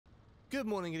Good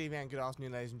morning, good evening, and good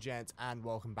afternoon, ladies and gents, and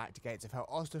welcome back to Gates of Hell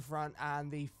Osterfront and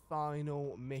the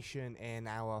final mission in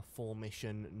our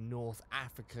 4-mission North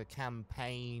Africa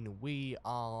campaign. We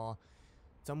are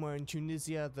somewhere in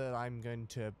Tunisia that I'm going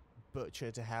to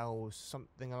butcher to hell,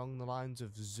 something along the lines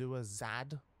of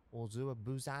Zouazad or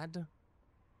Zouabuzad,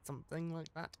 something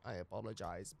like that. I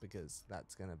apologize because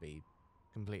that's going to be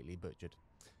completely butchered.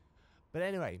 But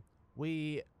anyway,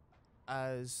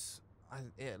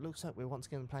 it looks like we're once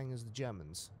again playing as the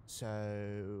Germans,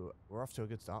 so we're off to a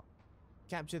good start.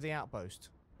 Capture the outpost.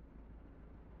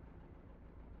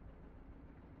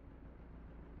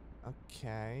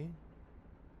 Okay.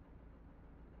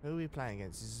 Who are we playing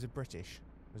against? Is this the British?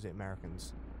 Or is it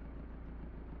Americans?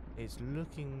 It's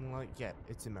looking like, yeah,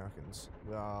 it's Americans.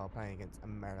 We are playing against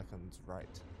Americans, right.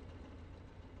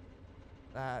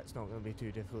 That's not going to be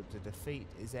too difficult to defeat.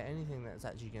 Is there anything that's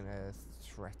actually going to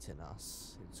threaten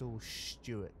us? It's all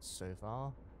Stuarts so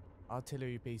far.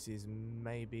 Artillery pieces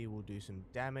maybe will do some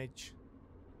damage.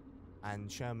 And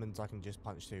Shermans I can just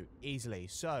punch through easily.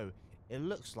 So, it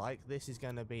looks like this is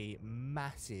going to be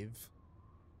massive,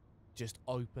 just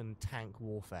open tank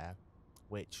warfare.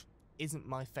 Which isn't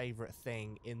my favourite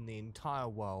thing in the entire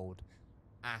world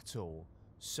at all.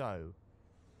 So,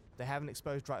 they have an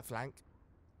exposed right flank.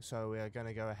 So we are going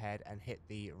to go ahead and hit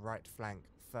the right flank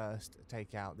first,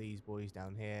 take out these boys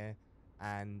down here,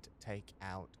 and take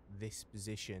out this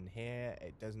position here.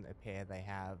 It doesn't appear they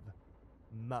have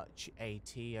much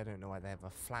AT. I don't know why they have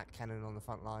a flat cannon on the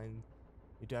front line.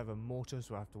 We do have a mortar, so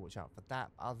we'll have to watch out for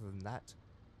that. Other than that,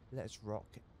 let's rock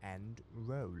and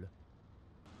roll.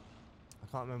 I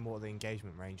can't remember what the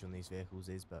engagement range on these vehicles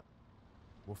is, but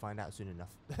we'll find out soon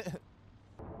enough.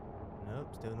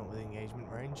 Nope, still not with the engagement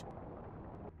range.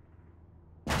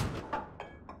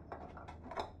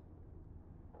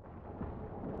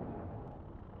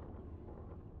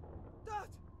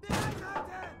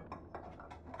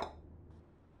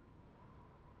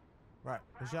 Right,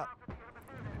 push up.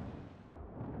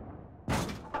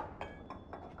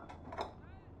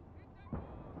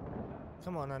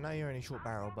 Come on, I know you're only short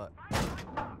barrel, but you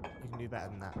can do better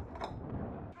than that.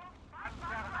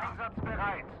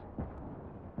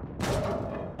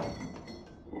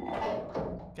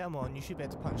 Come on, you should be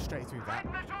able to punch straight through that.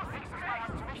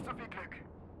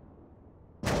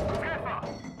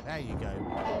 There you go.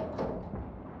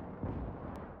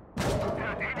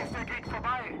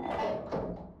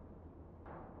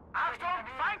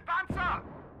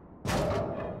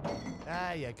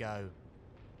 There you go.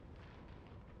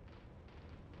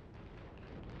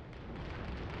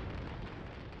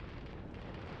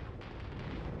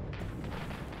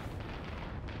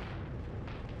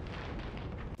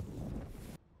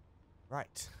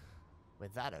 Right.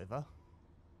 With that over.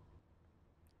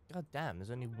 God damn,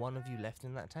 there's only one of you left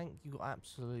in that tank? You got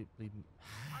absolutely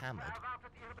hammered.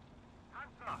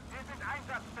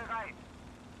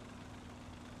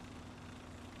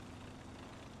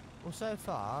 Well, so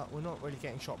far, we're not really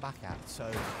getting shot back at,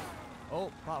 so...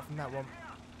 Oh, apart from that one.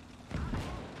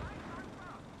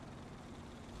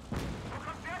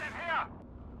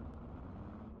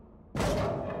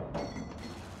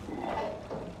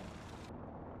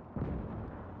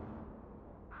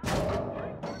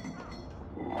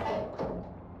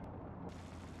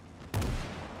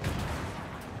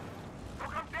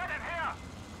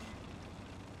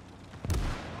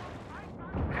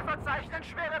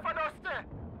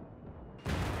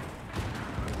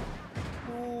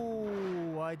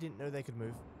 I didn't know they could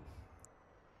move.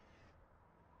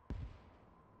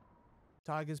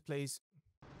 Tigers, please.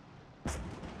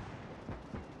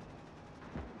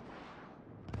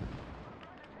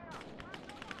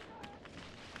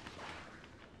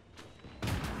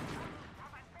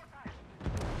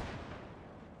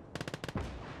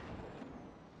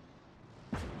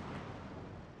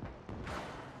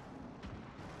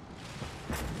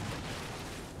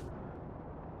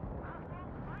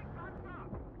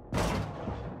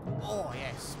 Oh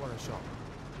yes, what a shot.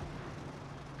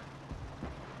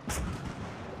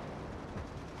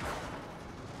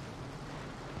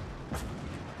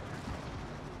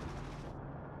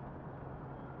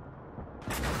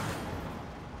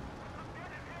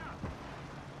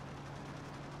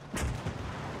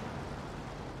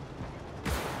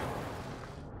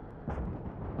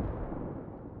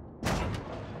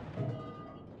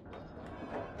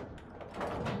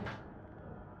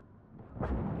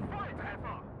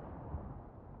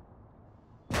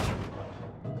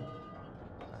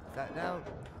 That down.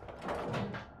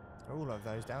 Are all of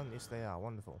those down? Yes, they are.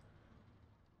 Wonderful.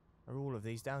 Are all of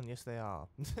these down? Yes, they are.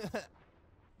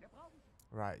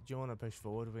 Right, do you want to push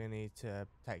forward? We need to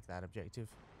take that objective.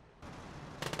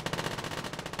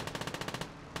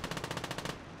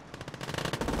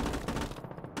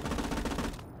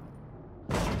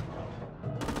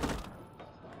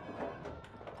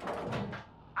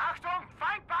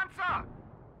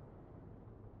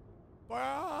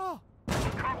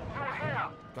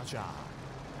 Gotcha.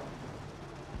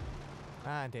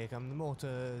 And here come the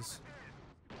mortars.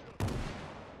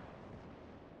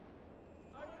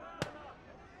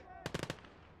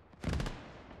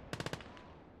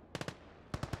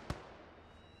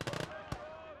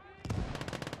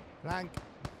 Flank.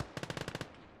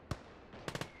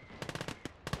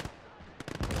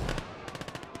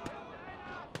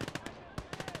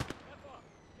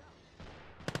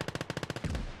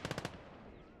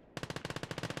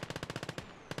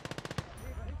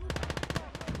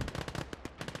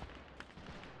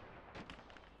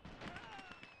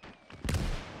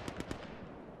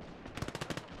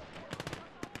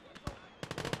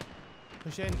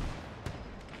 Push in.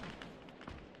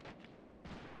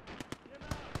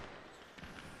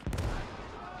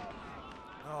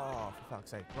 Oh, for fuck's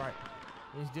sake. Right.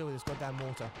 We need to deal with this goddamn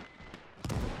mortar.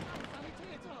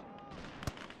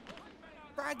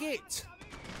 Frag it!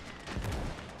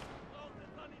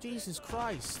 Jesus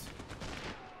Christ.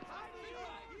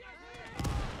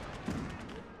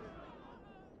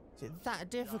 Is it that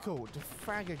difficult to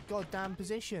frag a goddamn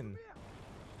position?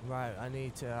 Right,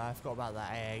 I forgot about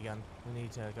that AA gun. We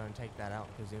need to go and take that out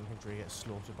because the infantry gets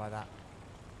slaughtered by that.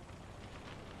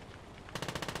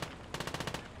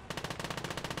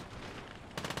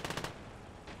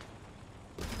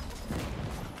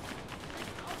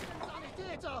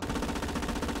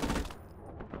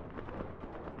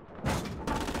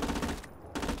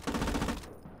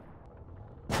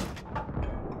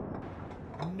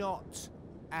 Not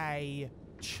a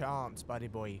chance, buddy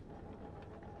boy.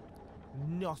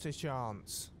 Not a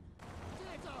chance.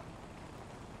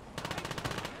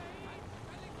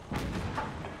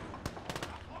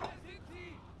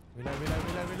 Reload, reload,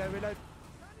 reload, reload, reload.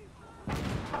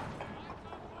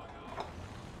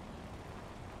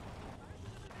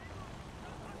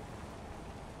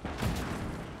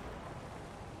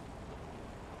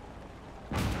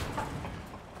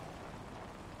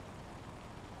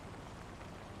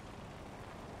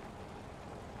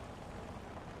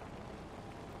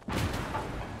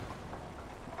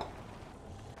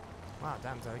 Wow,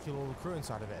 damn, so I killed all the crew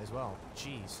inside of it as well.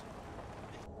 Jeez.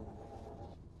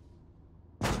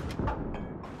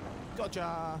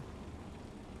 Gotcha!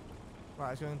 Right,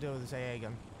 let's go and deal with this AA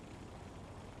gun.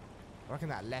 I reckon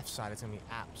that left side is going to be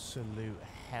absolute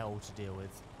hell to deal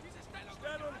with.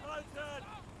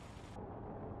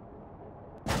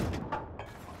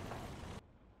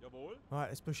 Right,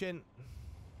 let's push in.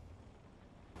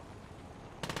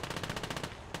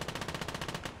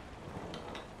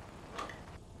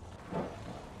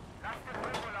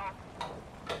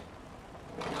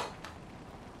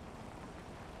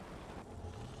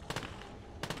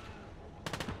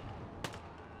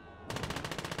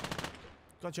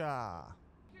 Gotcha!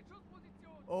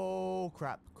 Oh,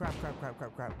 crap. Crap, crap, crap,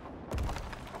 crap, crap.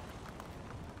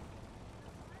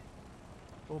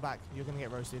 Fall back. You're gonna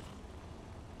get roasted.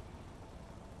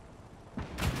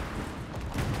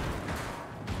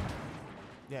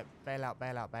 Yep, bail out,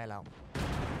 bail out, bail out.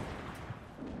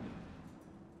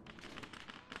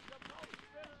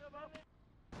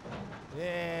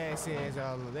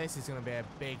 This is gonna be a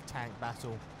big tank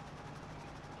battle.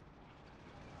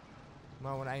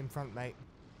 Might want to aim front, mate.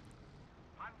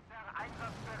 Panzer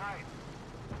einsatzbereit.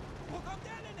 Wo kommt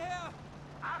der denn her?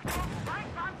 Achtung,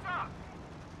 Feindpanzer!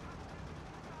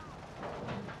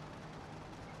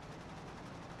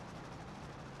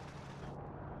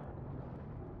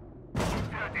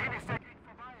 Für den ist der Krieg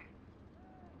vorbei.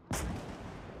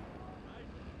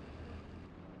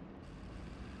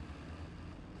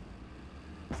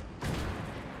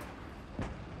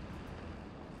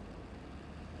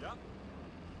 Ja.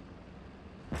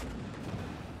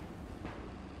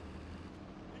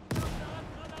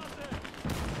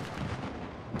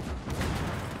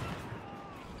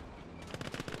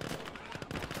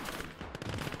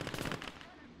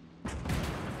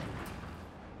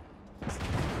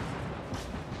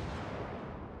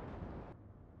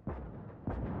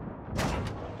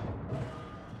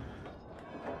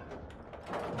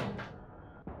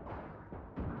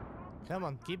 Come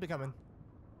on, keep it coming.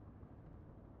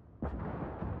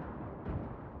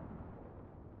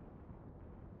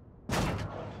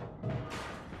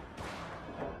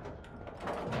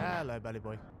 Hello, buddy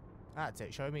boy. That's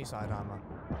it. Show me side armor.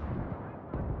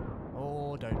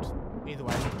 Or don't. Either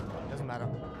way, doesn't matter.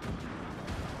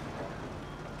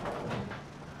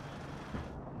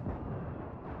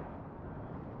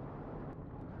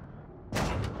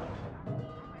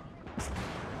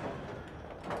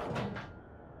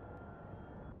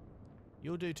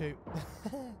 You'll do too.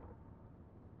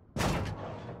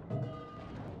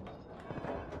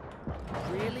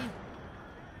 Really?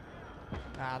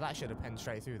 Ah, that should have penned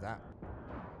straight through that.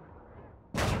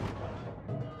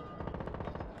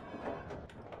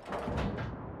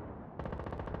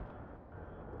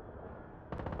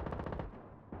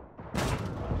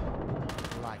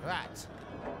 that.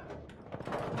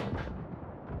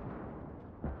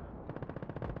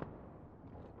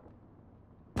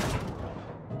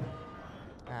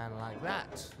 And like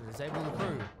that, to disable the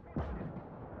crew.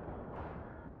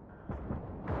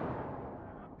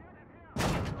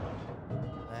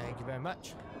 Thank you very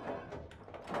much.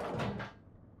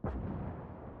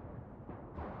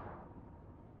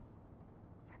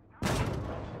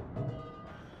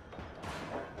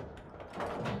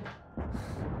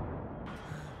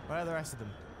 Where are the rest of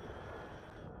them?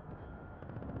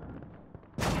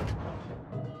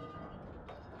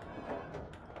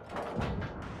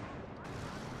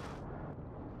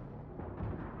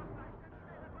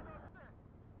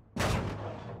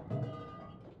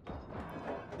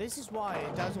 This is why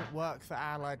it doesn't work for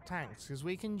allied tanks, because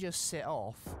we can just sit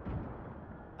off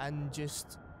and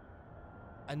just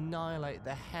annihilate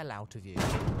the hell out of you.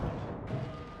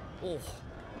 Oh.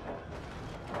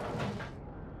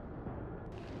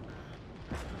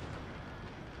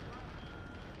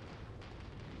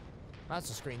 That's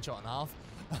a screenshot and a half.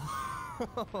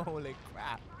 Holy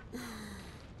crap.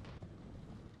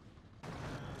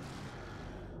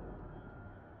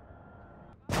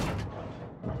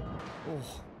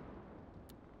 Oh.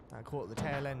 I caught the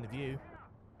tail end of you.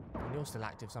 And you're still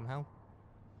active somehow.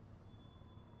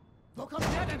 Wo kommt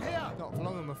der denn her? Not for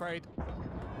long, I'm afraid.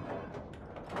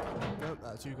 Nope,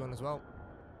 that's you gone as well.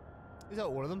 Is that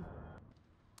all of them?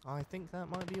 I think that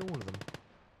might be all of them.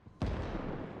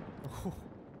 Oh.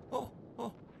 Oh,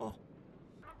 oh, oh.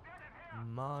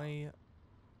 My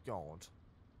God.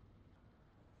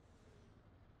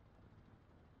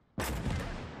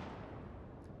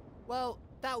 Well,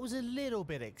 that was a little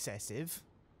bit excessive.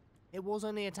 It was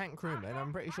only a tank crewman.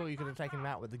 I'm pretty sure you could have taken him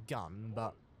out with a gun,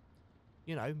 but,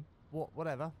 you know,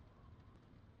 whatever.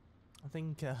 I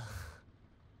think, God,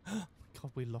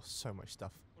 we lost so much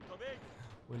stuff.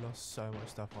 We lost so much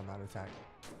stuff on that attack.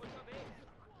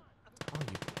 Oh,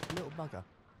 you little bugger.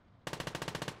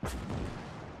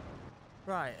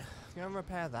 Right, go and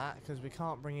repair that, because we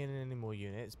can't bring in any more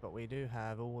units, but we do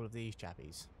have all of these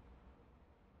chappies.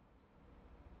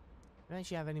 We don't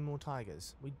actually have any more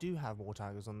tigers. We do have more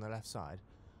tigers on the left side.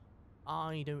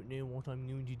 I don't know what I'm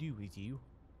going to do with you.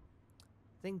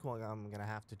 I think what I'm going to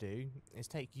have to do is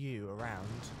take you around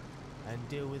and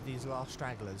deal with these last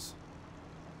stragglers.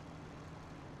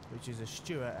 Which is a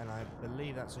Stuart, and I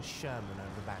believe that's a Sherman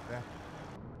over back there.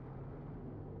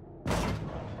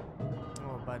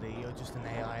 Oh, buddy, you're just an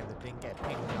AI that didn't get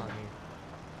pinged, aren't you?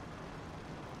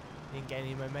 Didn't get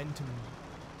any momentum,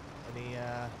 any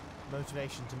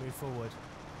motivation to move forward.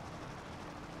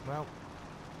 Well,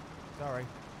 sorry.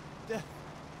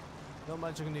 Not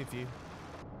much I can do for you.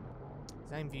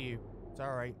 Same for you.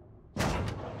 Sorry.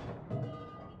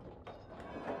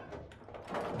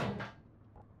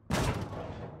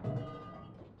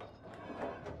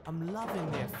 I'm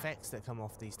loving the effects that come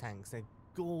off these tanks. They're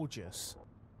gorgeous.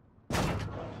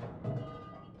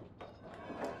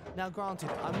 Now, granted,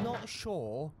 I'm not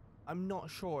sure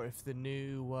if the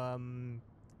new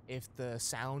if the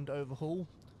sound overhaul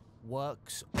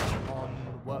works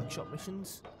on workshop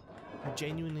missions. I'm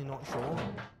genuinely not sure.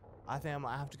 I think I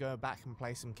might have to go back and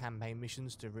play some campaign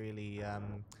missions to really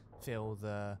feel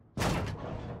the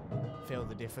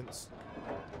difference.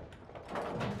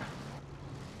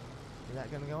 Is that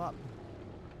going to go up?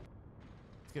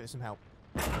 Let's give it some help.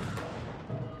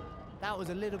 That was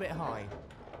a little bit high.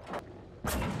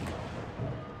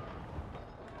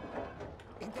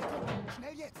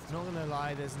 Not gonna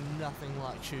lie, there's nothing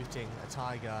like shooting a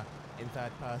tiger in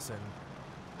third person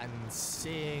and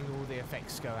seeing all the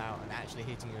effects go out and actually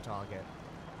hitting your target.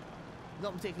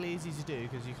 Not particularly easy to do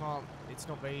because you can't, it's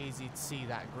not very easy to see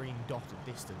that green dot at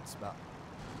distance, but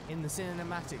in the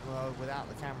cinematic world without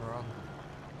the camera on,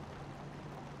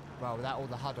 well, without all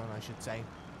the HUD on I should say,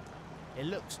 it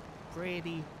looks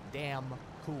pretty damn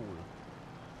cool.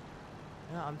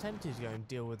 You know, I'm tempted to go and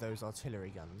deal with those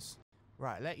artillery guns.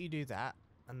 Right, let you do that,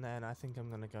 and then I think I'm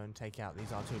going to go and take out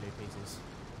these artillery pieces.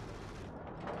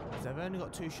 So they've only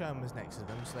got two Shermans next to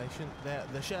them, so they shouldn't.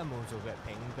 The Shermans will get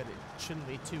pinged, but it shouldn't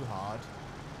be too hard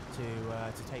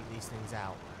to take these things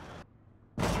out.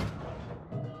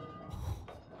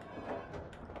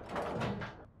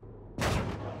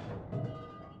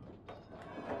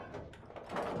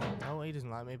 Oh, he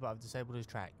doesn't like me, but I've disabled his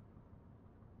track.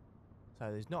 So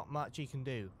there's not much he can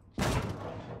do.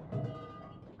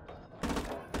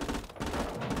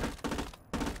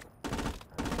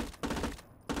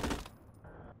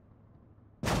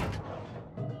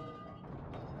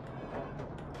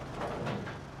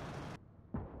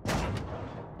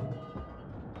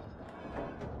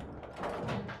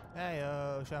 Hey,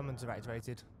 Shermans are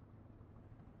activated.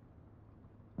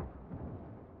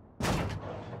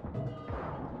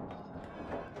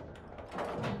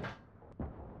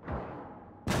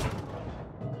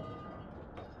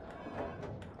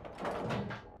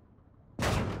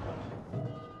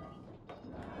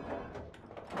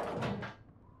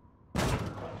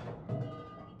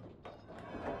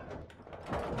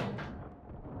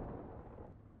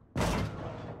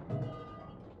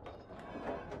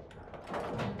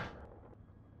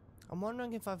 I'm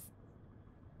wondering if I've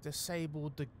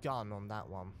disabled the gun on that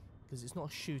one. Because it's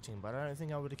not shooting, but I don't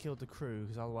think I would have killed the crew,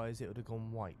 because otherwise it would have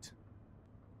gone white.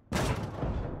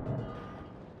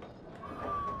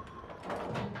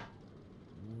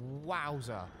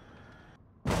 Wowza.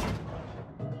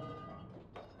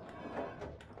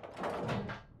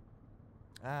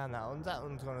 And that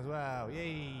one's gone as well.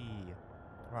 Yay!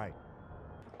 Right.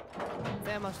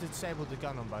 They must have disabled the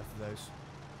gun on both of those.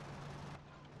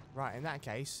 Right, in that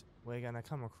case, we're going to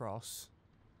come across.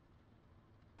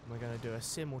 And we're going to do a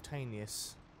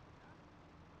simultaneous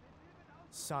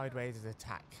sideways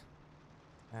attack.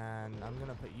 And I'm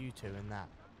going to put you two in that.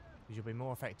 Because you'll be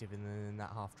more effective in that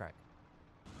half track.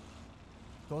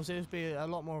 Of course, it would be a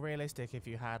lot more realistic if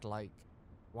you had, like,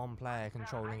 one player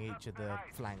controlling each of the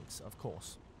flanks, of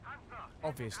course.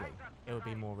 Obviously, it would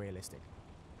be more realistic.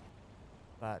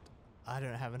 But I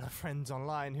don't have enough friends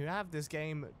online who have this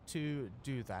game to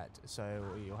do that, so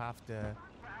you'll have to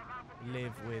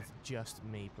live with just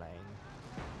me playing.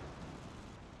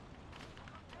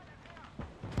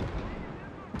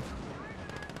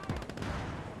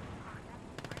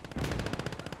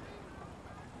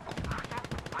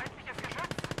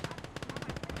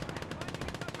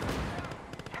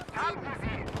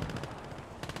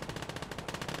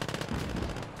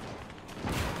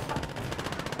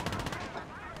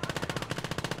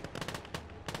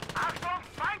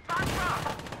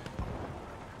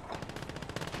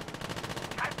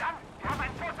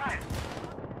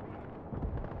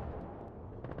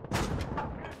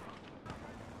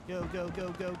 Go, go,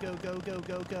 go, go, go, go, go,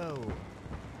 go, go.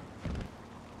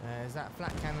 There's that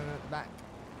flat cannon at the back.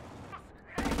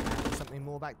 There's something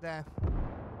more back there.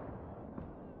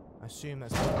 I assume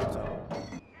that's the water.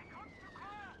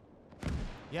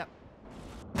 Yep.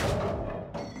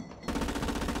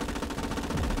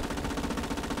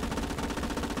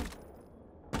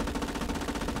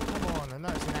 Come on, I know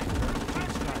it's inaccurate.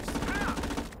 Jesus Christ.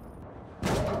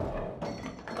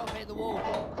 Stop hitting the wall.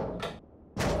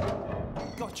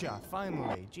 Gotcha,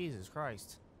 finally. Jesus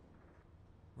Christ.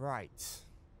 Right.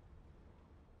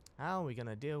 How are we going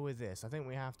to deal with this? I think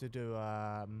we have to do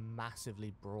a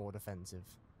massively broad offensive.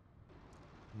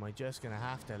 And we're just going to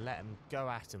have to let them go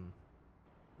at them.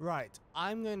 Right,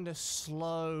 I'm going to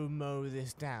slow-mo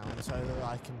this down so that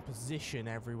I can position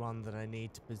everyone that I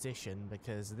need to position,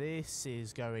 because this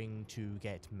is going to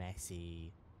get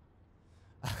messy.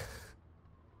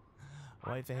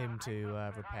 I'll wait for him to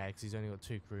repair, because he's only got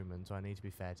 2 crewmen, so I need to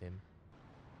be fair to him.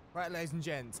 Right, ladies and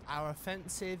gents, our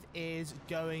offensive is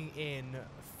going in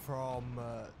from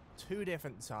 2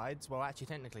 different sides. Well, actually,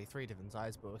 technically 3 different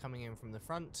sides, but we're coming in from the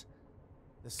front,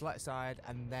 the slight side,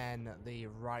 and then the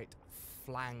right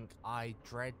flank. I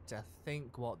dread to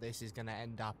think what this is going to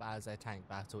end up as a tank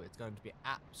battle. It's going to be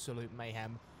absolute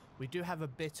mayhem. We do have a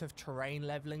bit of terrain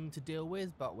leveling to deal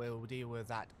with, but we'll deal with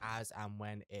that as and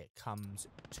when it comes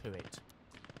to it.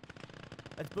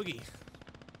 Let's boogie.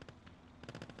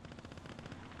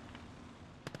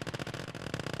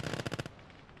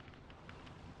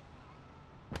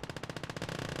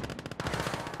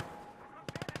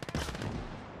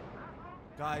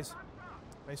 Guys,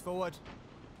 face forward.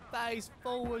 Face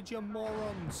forward, you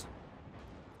morons.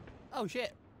 Oh,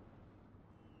 shit.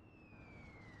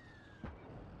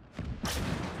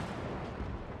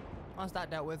 How's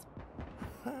that dealt with?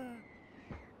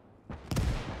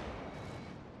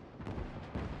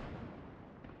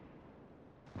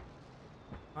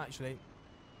 Actually,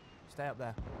 stay up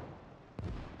there.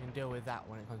 You can deal with that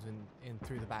when it comes in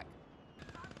through the back.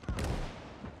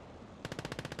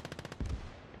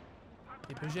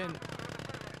 Keep pushing.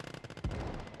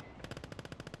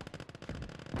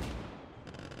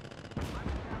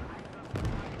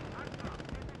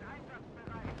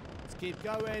 Let's keep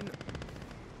going.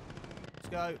 Let's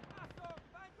go.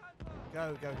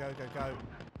 Go, go, go, go, go.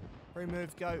 Free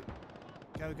move, go.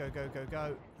 Go, go, go, go,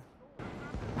 go.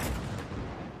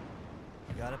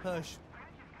 You gotta push.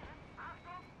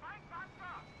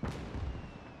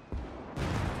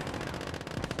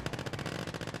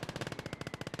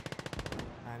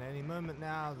 And any moment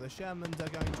now, the Shermans are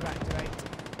going to activate.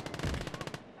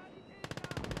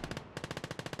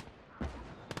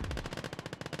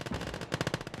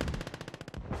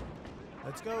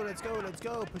 Let's go, let's go, let's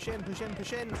go. Push in, push in,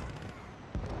 push in.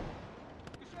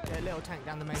 Get a little tank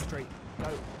down the main street. Go.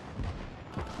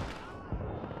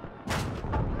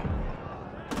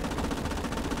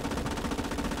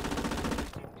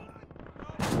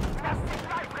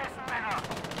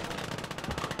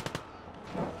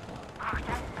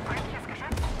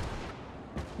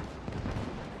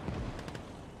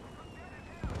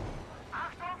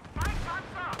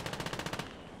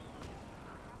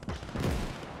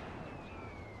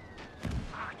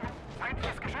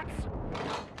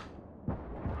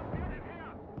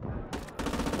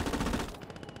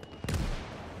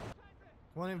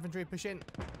 Come on, infantry, push in.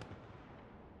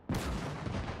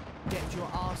 Get your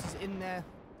asses in there.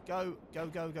 Go, go,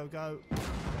 go, go, go.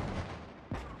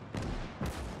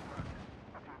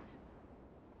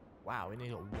 Wow, we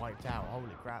nearly got wiped out. Holy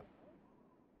crap.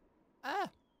 Ah!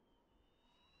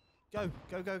 Go,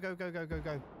 go, go, go, go, go, go,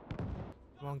 go.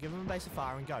 Come on, give them a base of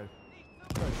fire and go.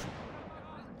 Push.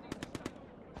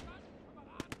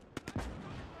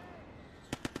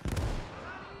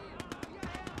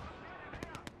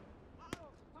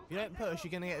 If you don't push,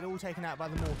 you're going to get it all taken out by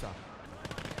the mortar.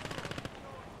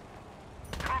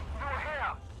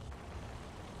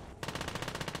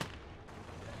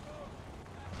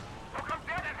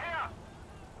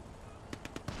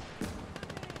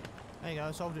 There you go,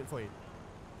 I solved it for you.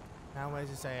 Now where's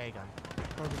this AA gun?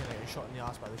 Probably going to get shot in the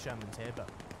arse by the Shermans here, but...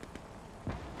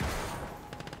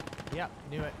 Yep,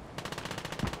 knew it.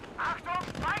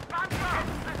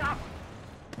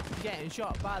 Getting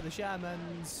shot by the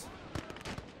Shermans.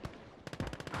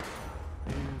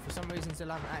 Who, for some reason, still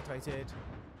haven't activated.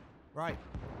 Right.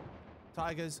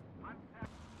 Tigers.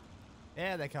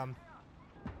 Here they come.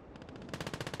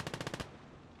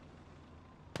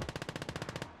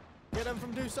 Get them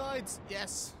from two sides.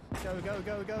 Yes. Go, go,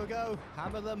 go, go, go.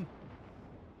 Hammer them.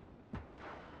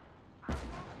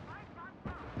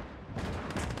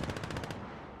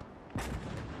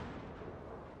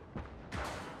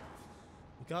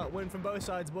 You can't win from both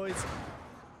sides, boys.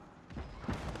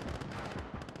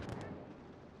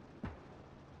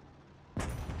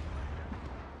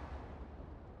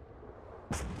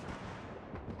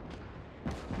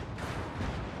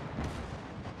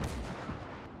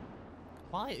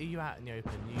 Why are you out in the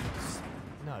open?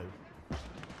 No.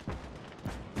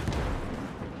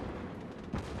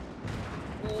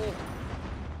 Oh.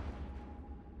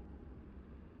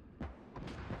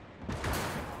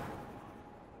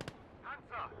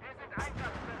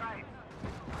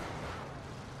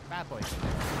 Bad boy.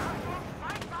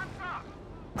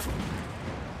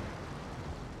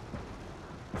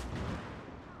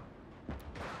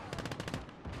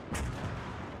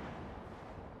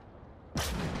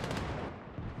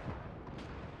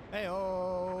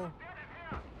 Hey-oh!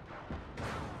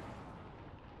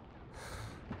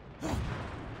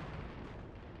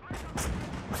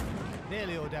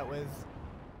 Nearly all dealt with.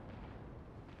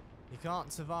 You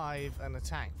can't survive an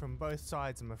attack from both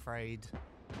sides, I'm afraid,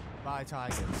 by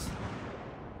Tigers.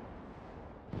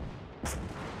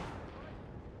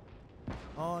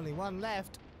 Only one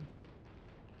left.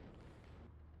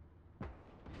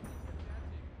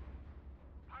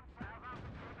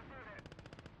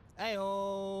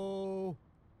 Hey-oh!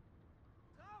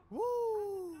 Woo!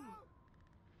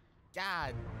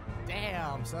 God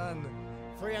damn, son.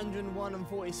 301 and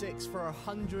 46 for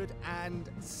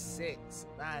 106.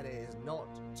 That is not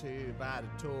too bad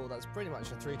at all. That's pretty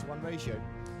much a 3-to-1 ratio.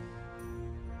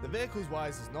 The vehicles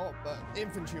wise is not, but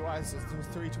infantry wise is a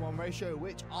 3-to-1 ratio,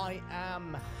 which I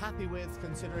am happy with,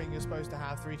 considering you're supposed to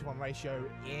have 3-to-1 ratio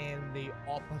in the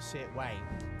opposite way.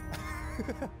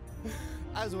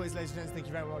 As always, ladies and gents, thank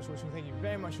you very much for watching. Thank you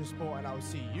very much for your support, and I will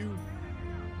see you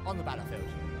on the battlefield.